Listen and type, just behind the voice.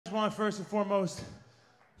want first and foremost,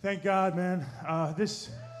 thank God, man.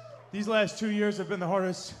 These last 2 years have been the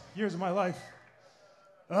hardest years of my life.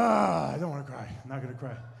 I don't want to cry. I'm not going to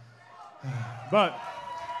cry. But,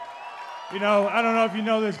 you know, I don't know if you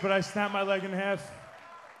know this, but I snapped my leg in half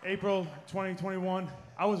April 2021.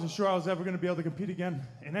 I wasn't sure I was ever going to be able to compete again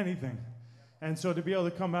in anything. And so to be able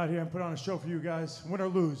to come out here and put on a show for you guys, win or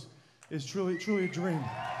lose, is truly, truly a dream.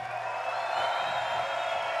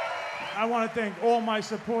 I want to thank all my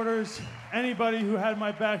supporters, anybody who had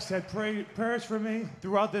my back, said prayers for me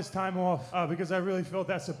throughout this time off, because I really felt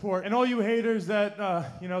that support. And all you haters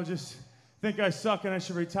that, you know, just think I suck and I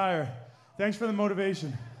should retire, thanks for the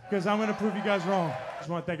motivation, because I'm going to prove you guys wrong. Just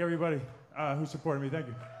want to thank everybody who supported me. Thank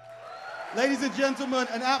you. Ladies and gentlemen,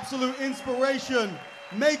 an absolute inspiration.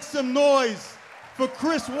 Make some noise for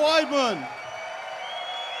Chris Weidman.